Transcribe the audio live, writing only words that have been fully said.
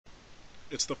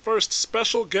It's the first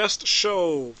special guest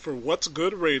show for What's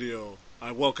Good Radio.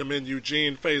 I welcome in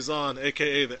Eugene Faison,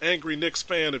 aka the Angry Knicks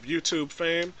Fan of YouTube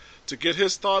fame, to get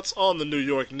his thoughts on the New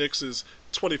York Knicks'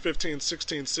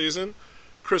 2015-16 season,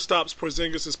 Kristaps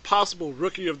Porzingis' possible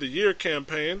Rookie of the Year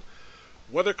campaign,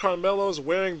 whether Carmelo's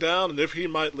wearing down and if he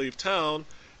might leave town,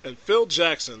 and Phil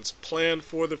Jackson's plan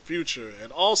for the future,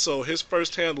 and also his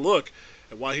first-hand look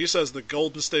at why he says the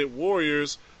Golden State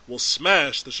Warriors will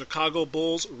smash the Chicago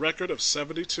Bulls' record of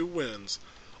 72 wins.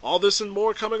 All this and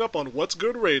more coming up on What's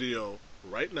Good Radio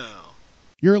right now.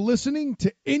 You're listening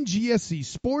to NGSC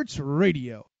Sports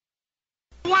Radio.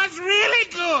 What's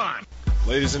really good?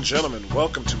 Ladies and gentlemen,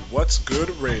 welcome to What's Good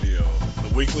Radio,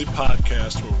 the weekly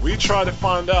podcast where we try to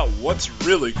find out what's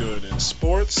really good in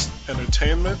sports,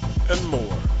 entertainment, and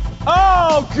more.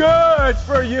 Oh, good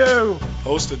for you!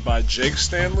 Hosted by Jake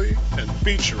Stanley and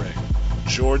featuring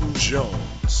Jordan Jones.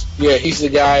 Yeah, he's the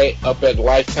guy up at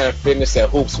Lifetime Fitness that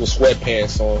hoops with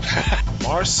sweatpants on.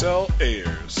 Marcel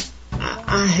Ayers.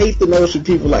 I hate the notion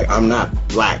people like, I'm not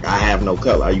black, I have no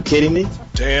color. Are you kidding me?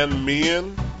 Dan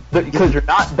Meehan. Because you're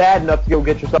not bad enough to go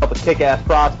get yourself a kick-ass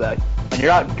prospect, and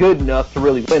you're not good enough to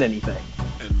really win anything.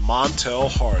 And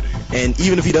Montel Hardy. And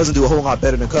even if he doesn't do a whole lot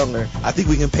better than Cutler, I think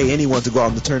we can pay anyone to go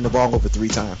out and turn the ball over 3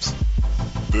 times.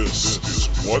 This is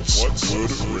What's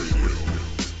Good Radio.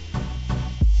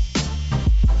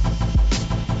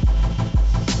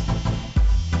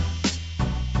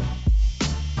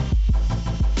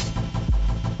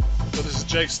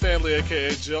 Jake Stanley,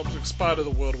 a.k.a. Jumping Spider, the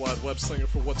worldwide web slinger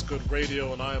for What's Good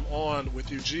Radio, and I am on with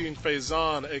Eugene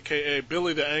Faison, a.k.a.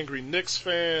 Billy the Angry Knicks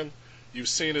Fan. You've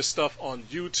seen his stuff on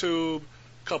YouTube.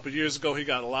 A couple years ago, he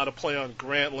got a lot of play on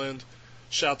Grantland.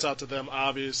 Shouts out to them,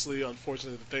 obviously.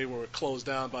 Unfortunately, that they were closed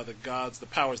down by the gods, the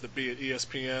powers that be at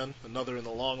ESPN. Another in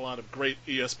the long line of great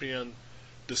ESPN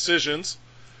decisions.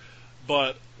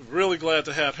 But really glad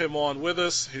to have him on with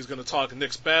us. He's going to talk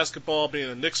Knicks basketball,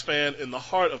 being a Knicks fan in the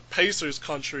heart of Pacers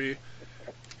country,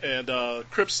 and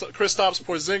Kristaps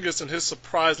Porzingis and his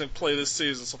surprising play this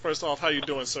season. So first off, how you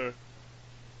doing, sir?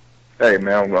 Hey,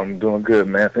 man, I'm doing good,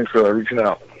 man. Thanks for reaching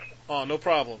out. Oh, no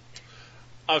problem.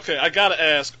 Okay, I got to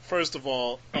ask, first of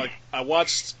all, I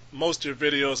watched most of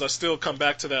your videos. I still come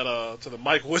back to that to the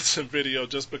Mike Woodson video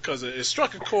just because it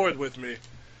struck a chord with me.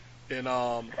 And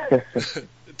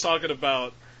talking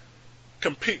about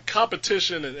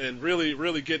competition and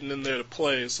really getting in there to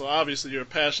play. So obviously you're a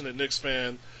passionate Knicks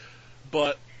fan,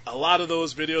 but a lot of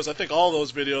those videos, I think all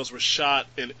those videos were shot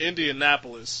in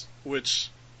Indianapolis, which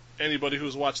anybody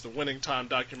who's watched the Winning Time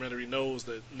documentary knows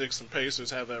that Knicks and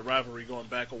Pacers have that rivalry going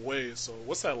back a ways. So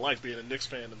what's that like being a Knicks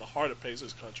fan in the heart of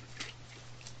Pacers country?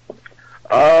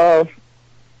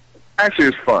 Actually,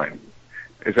 it's fun.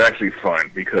 It's actually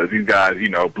fun because these guys,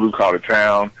 blue collar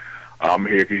town. I'm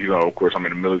here because, of course, I'm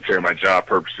in the military. My job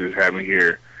purposes have me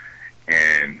here,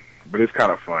 but it's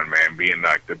kind of fun, man, being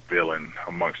like the villain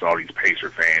amongst all these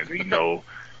Pacer fans.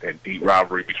 That deep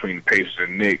rivalry between the Pacers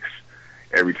and Knicks.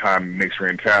 Every time the Knicks are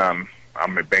in town,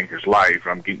 I'm at Banker's Life.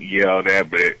 I'm getting yelled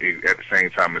at, but at the same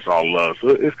time, it's all love. So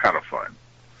it's kind of fun.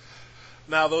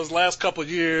 Now, those last couple of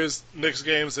years, Knicks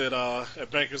games at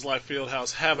Bankers Life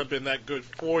Fieldhouse haven't been that good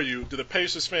for you. Do the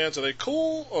Pacers fans, are they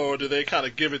cool, or do they kind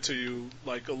of give it to you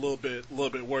like a little bit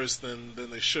worse than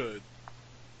they should?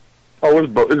 Oh, it's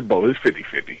both. It's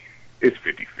 50-50. It's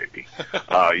 50-50.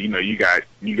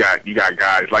 You got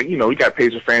guys like we got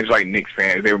Pacers fans like Knicks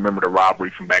fans. They remember the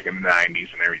robbery from back in the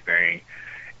 '90s and everything.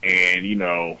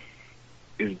 And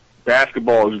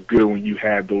basketball is good when you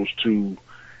have those two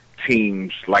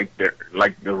teams like the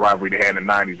rivalry they had in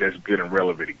the '90s. That's good and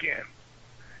relevant again,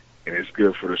 and it's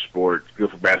good for the sport. It's good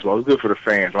for basketball. It's good for the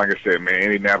fans. Like I said, man,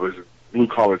 Indianapolis, blue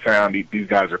collar town. These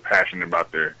guys are passionate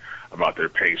about their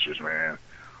Pacers, man.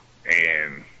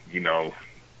 And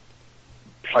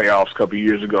playoffs a couple of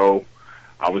years ago,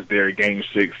 I was there at Game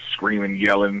 6, screaming,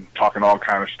 yelling, talking all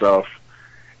kind of stuff,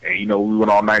 and we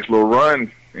went on a nice little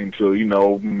run until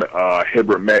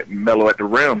Hibbert met Melo at the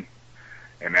rim.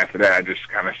 And after that, I just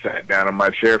kind of sat down in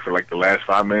my chair for like the last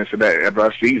 5 minutes of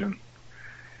our season.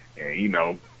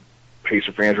 And,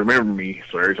 Pacer fans remember me,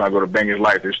 so every time I go to Banger's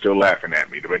Life, they're still laughing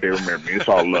at me. But they remember me. It's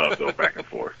all love, though, back and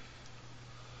forth.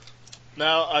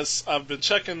 Now, I've been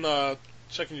checking your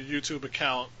YouTube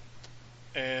account,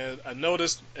 and I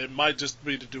noticed it might just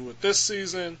be to do with this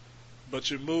season,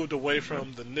 but you moved away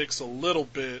from the Knicks a little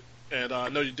bit. And I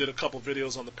know you did a couple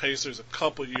videos on the Pacers a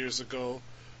couple years ago,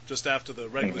 just after the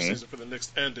regular season for the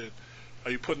Knicks ended.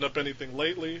 Are you putting up anything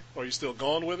lately, or are you still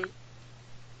going with it?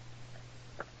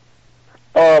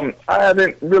 I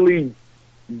haven't really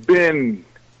been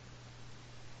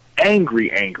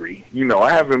angry. You know,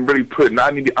 I haven't really put.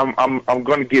 I'm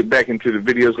going to get back into the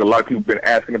videos. A lot of people have been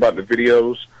asking about the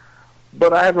videos,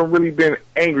 but I haven't really been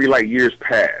angry like years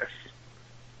past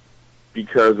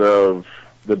because of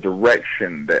the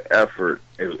direction, the effort,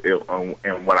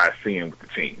 and what I see with the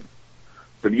team.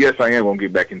 But yes, I am going to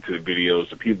get back into the videos.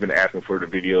 The people have been asking for the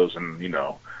videos, and you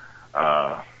know,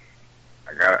 I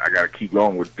got to keep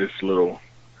going with this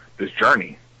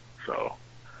journey. So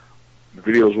the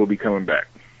videos will be coming back.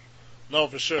 No,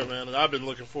 for sure, man, and I've been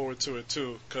looking forward to it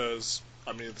too. Because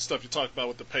I mean, the stuff you talk about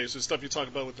with the Pacers, the stuff you talk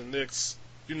about with the Knicks,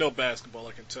 you know, basketball,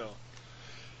 I can tell.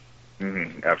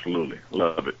 Absolutely,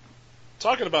 love it.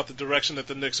 Talking about the direction that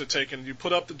the Knicks are taking, you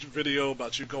put up the video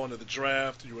about you going to the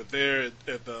draft. You were there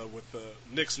with the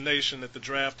Knicks Nation at the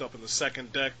draft up in the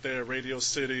second deck there, Radio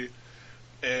City.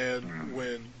 And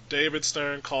when David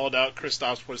Stern called out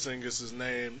Kristaps Porzingis'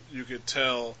 name, you could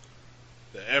tell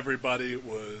that everybody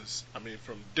was, I mean,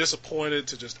 from disappointed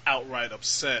to just outright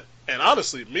upset. And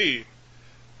honestly,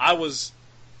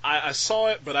 I saw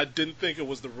it, but I didn't think it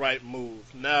was the right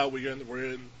move. Now we're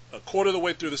in a quarter of the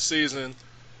way through the season.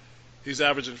 He's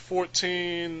averaging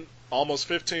 14, almost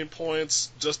 15 points,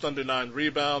 just under 9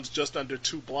 rebounds, just under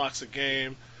 2 blocks a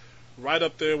game, right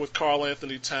up there with Karl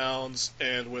Anthony Towns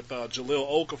and with Jahlil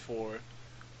Okafor.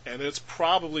 And it's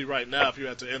probably right now, if you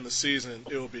had to end the season,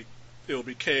 it'll be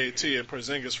KAT and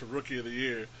Porzingis for Rookie of the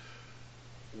Year.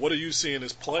 What do you see in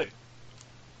his play?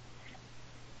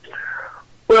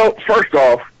 Well, first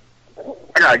off,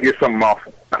 I gotta get something off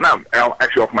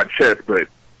my chest, but.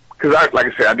 Because, like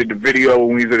I said, I did the video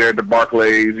when we were there at the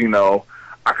Barclays, you know.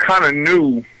 I kind of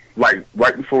knew, like,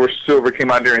 right before Silver came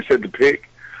out there and said the pick,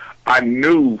 I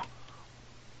knew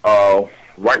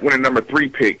right when the number 3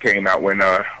 pick came out, when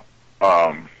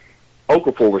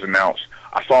Okafor was announced,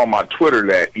 I saw on my Twitter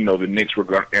that, you know, the Knicks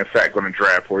were, in fact, going to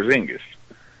draft Porzingis.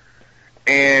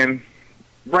 And,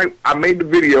 right, I made the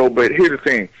video, but here's the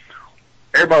thing.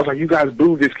 Everybody was like, you guys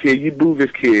booed this kid, you booed this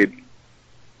kid.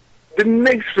 The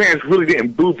Knicks fans really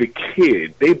didn't boo the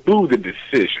kid. They booed the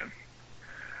decision.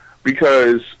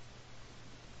 Because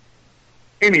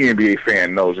any NBA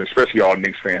fan knows, especially all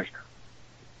Knicks fans,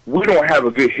 we don't have a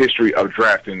good history of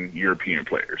drafting European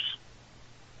players.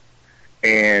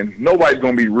 And nobody's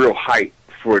going to be real hyped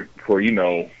for, you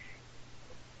know,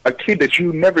 a kid that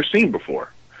you've never seen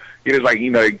before. It is like,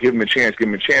 you know, give him a chance. But,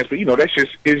 you know, it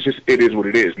is what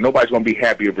it is. Nobody's going to be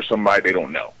happy over somebody they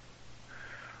don't know.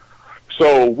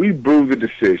 So we booed the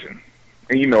decision.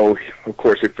 And, you know, of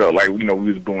course it felt like, you know,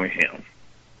 we was booing him.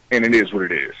 And it is what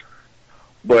it is.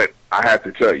 But I have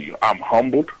to tell you, I'm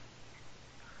humbled.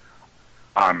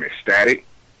 I'm ecstatic.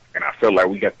 And I felt like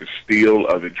we got the steal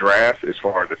of the draft as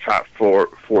far as the top four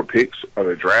picks of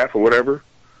the draft or whatever.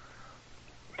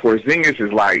 Porzingis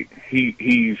is like,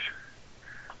 he's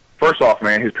first off,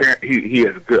 man, his parent, he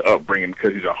has a good upbringing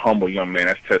because he's a humble young man.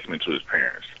 That's testament to his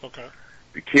parents. Okay.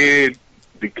 The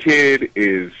kid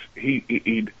is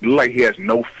he like he has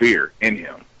no fear in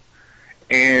him,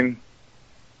 and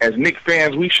as Knicks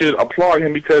fans, we should applaud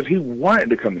him because he wanted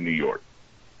to come to New York,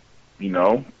 you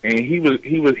know, and he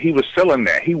was selling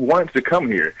that. He wanted to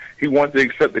come here. He wanted to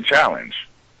accept the challenge,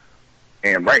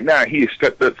 and right now he has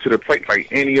stepped up to the plate like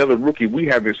any other rookie we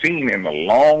haven't seen in a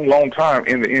long time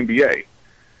in the NBA.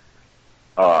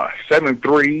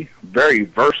 7'3", very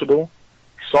versatile,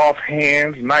 soft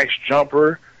hands, nice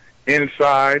jumper.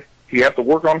 Inside, he has to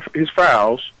work on his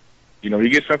fouls. You know, he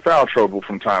gets in foul trouble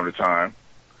from time to time.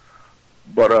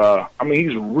 But, I mean,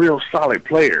 he's a real solid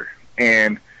player.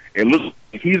 And it looks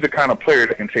like he's the kind of player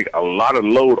that can take a lot of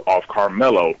load off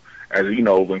Carmelo. As, you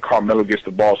know, when Carmelo gets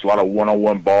the ball, it's a lot of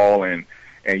one-on-one ball. And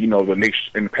you know, the Knicks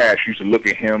in the past used to look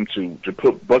at him to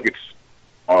put buckets,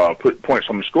 put points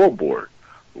on the scoreboard.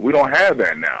 We don't have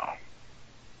that now.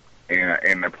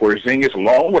 And the Porzingis,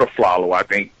 along with a follow, I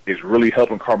think, is really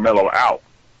helping Carmelo out.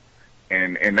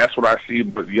 And that's what I see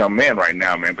with the young man right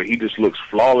now, man. But he just looks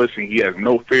flawless, and he has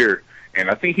no fear. And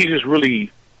I think he's just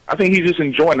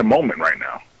enjoying the moment right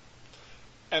now.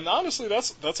 And honestly,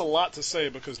 that's a lot to say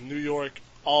because New York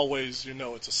always, you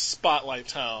know, it's a spotlight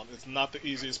town. It's not the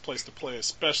easiest place to play,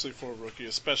 especially for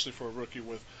a rookie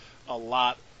with a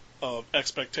lot of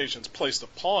expectations placed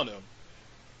upon him.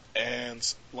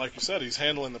 And like you said, he's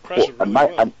handling the pressure really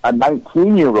well. A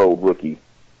 19-year-old rookie,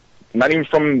 not even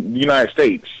from the United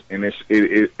States, and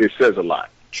it says a lot.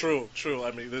 True.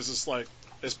 I mean, this is like,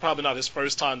 it's probably not his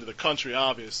first time to the country,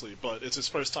 obviously, but it's his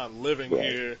first time living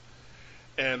here,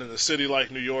 and in a city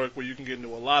like New York where you can get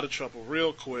into a lot of trouble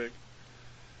real quick.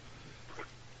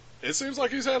 It seems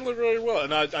like he's handling very well.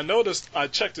 And I noticed, I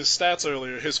checked his stats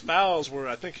earlier. His fouls were,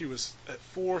 I think he was at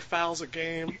 4 fouls a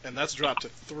game, and that's dropped to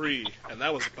 3. And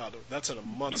that was that's in a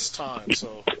month's time.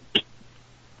 So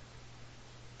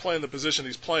playing the position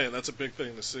he's playing, that's a big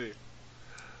thing to see.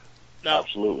 Now,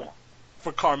 Absolutely.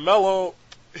 For Carmelo,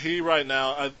 he right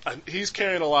now, he's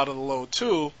carrying a lot of the load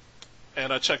too.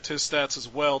 And I checked his stats as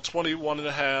well.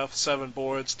 21.5, 7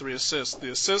 boards, 3 assists. The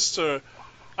assists are,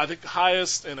 I think,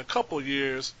 highest in a couple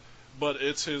years, but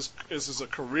this is a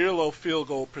career low field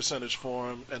goal percentage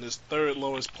for him, and his third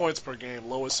lowest points per game,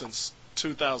 lowest since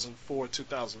 2004,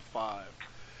 2005.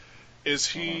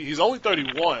 He's only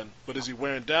 31, but is he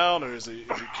wearing down, or is he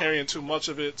carrying too much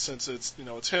of it, since it's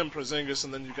him, Porzingis,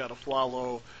 and then you got a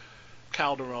Flalo,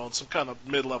 Calderon, some kind of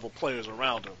mid-level players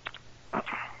around him.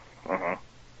 Uh-huh.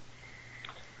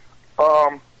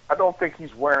 I don't think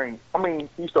he's wearing. I mean,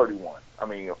 he's 31. I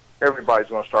mean, everybody's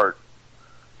going to start,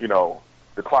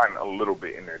 declining a little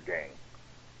bit in their game.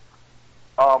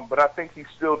 But I think he's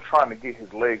still trying to get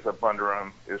his legs up under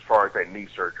him as far as that knee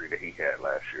surgery that he had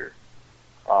last year.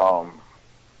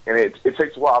 And it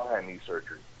takes a while to have knee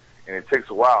surgery, and it takes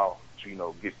a while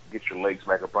to get your legs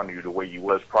back up under you the way you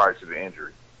was prior to the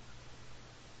injury.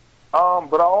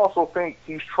 But I also think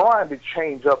he's trying to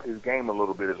change up his game a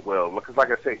little bit as well, because,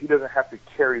 like I said, he doesn't have to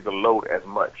carry the load as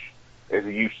much as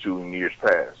he used to in years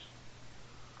past.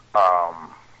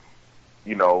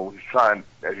 He's trying,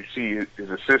 as you see, his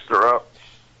assists are up.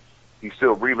 He's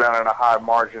still rebounding at a high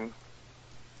margin,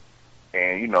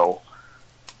 and he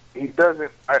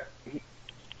doesn't.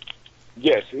 He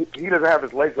doesn't have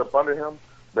his legs up under him,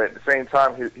 but at the same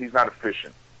time, he's not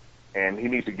efficient, and he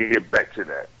needs to get back to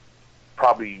that.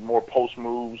 Probably more post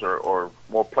moves or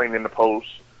more playing in the post,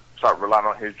 start relying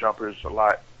on his jumpers a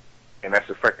lot, and that's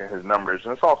affecting his numbers.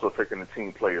 And it's also affecting the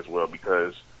team play as well,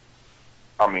 because,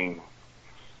 I mean,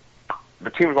 the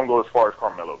team's going to go as far as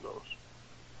Carmelo goes.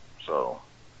 So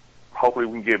hopefully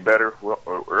we can get better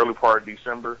early part of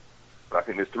December. But I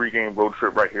think this 3-game road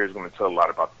trip right here is going to tell a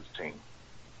lot about this team.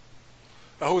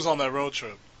 Now, who's on that road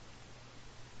trip?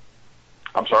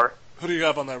 I'm sorry? Who do you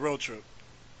have on that road trip?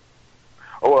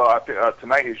 Oh, well, I think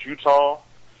tonight is Utah,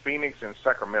 Phoenix, and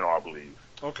Sacramento, I believe.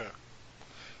 Okay.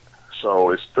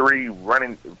 So it's 3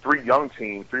 running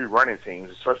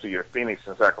teams, especially your Phoenix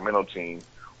and Sacramento team,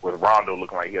 with Rondo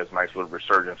looking like he has a nice little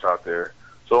resurgence out there.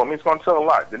 So, I mean, it's going to tell a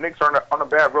lot. The Knicks are on a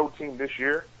bad road team this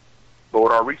year, but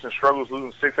with our recent struggles,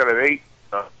 losing 6 out of 8,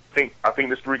 I think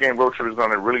this 3-game road trip is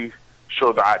going to really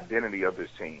show the identity of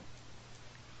this team.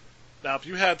 Now, if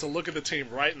you had to look at the team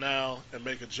right now and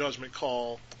make a judgment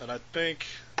call, and I think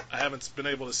I haven't been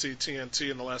able to see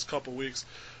TNT in the last couple weeks,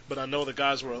 but I know the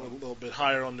guys were a little bit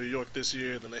higher on New York this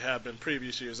year than they have been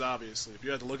previous years, obviously. If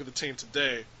you had to look at the team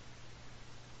today,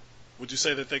 would you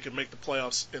say that they could make the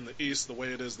playoffs in the East the way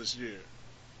it is this year?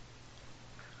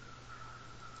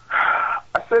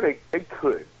 I said they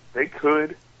could. They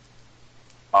could.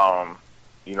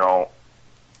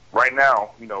 Right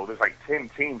now, there's like 10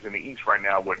 teams in the East right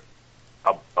now with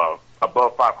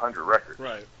above 500 records.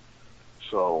 Right.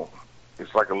 So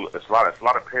it's like it's a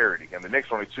lot of parity, and the Knicks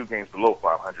are only 2 games below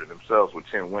 500 themselves with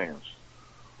 10 wins.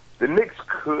 The Knicks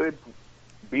could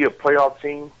be a playoff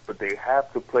team, but they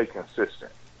have to play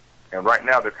consistent. And right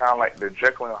now they're kind of like they're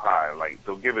Jekyll and Hyde. Like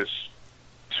they'll give us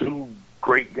 2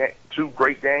 great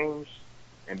games,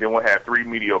 and then we'll have 3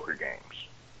 mediocre games.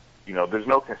 There's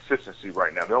no consistency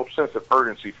right now. There's no sense of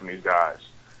urgency from these guys,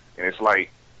 and it's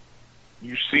like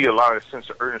you see a lot of sense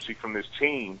of urgency from this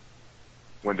team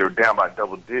when they're down by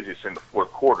double digits in the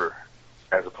fourth quarter,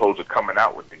 as opposed to coming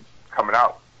out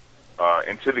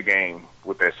into the game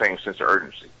with that same sense of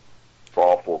urgency for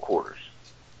all 4 quarters.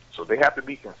 So they have to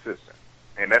be consistent,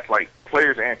 and that's like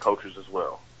players and coaches as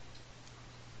well.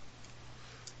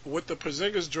 With the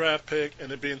Porzingis draft pick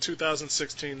and it being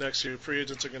 2016 next year, free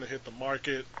agents are going to hit the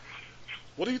market.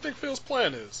 What do you think Phil's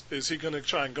plan is? Is he going to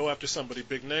try and go after somebody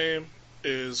big name?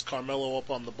 Is Carmelo up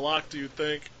on the block, do you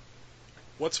think?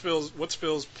 What's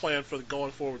Phil's plan for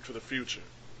going forward for the future?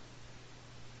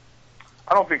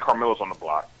 I don't think Carmelo's on the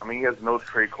block. I mean, he has no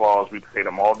trade clause. We paid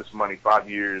him all this money, 5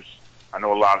 years. I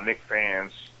know a lot of Knicks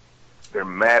fans, they're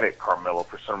mad at Carmelo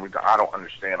for some reason. I don't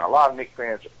understand. A lot of Knicks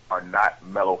fans are not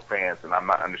Melo fans, and I'm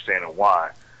not understanding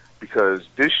why. Because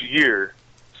this year,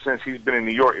 since he's been in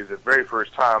New York, is the very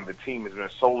first time the team has been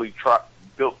solely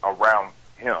built around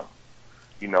him.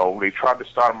 They tried to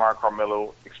start a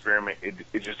Carmelo experiment. It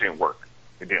just didn't work.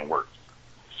 It didn't work.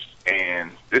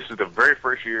 And this is the very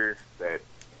first year that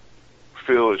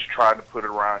Phil has tried to put it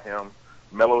around him.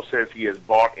 Melo says he has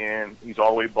bought in. He's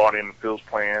always bought in Phil's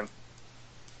plan.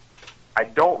 I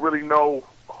don't really know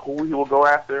who he will go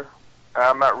after.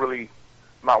 I'm not really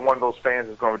not one of those fans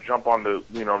that's going to jump on the,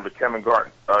 the Kevin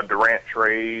Durant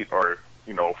trade or,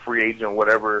 free agent,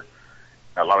 whatever.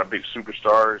 A lot of big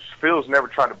superstars. Phil's never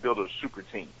tried to build a super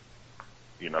team,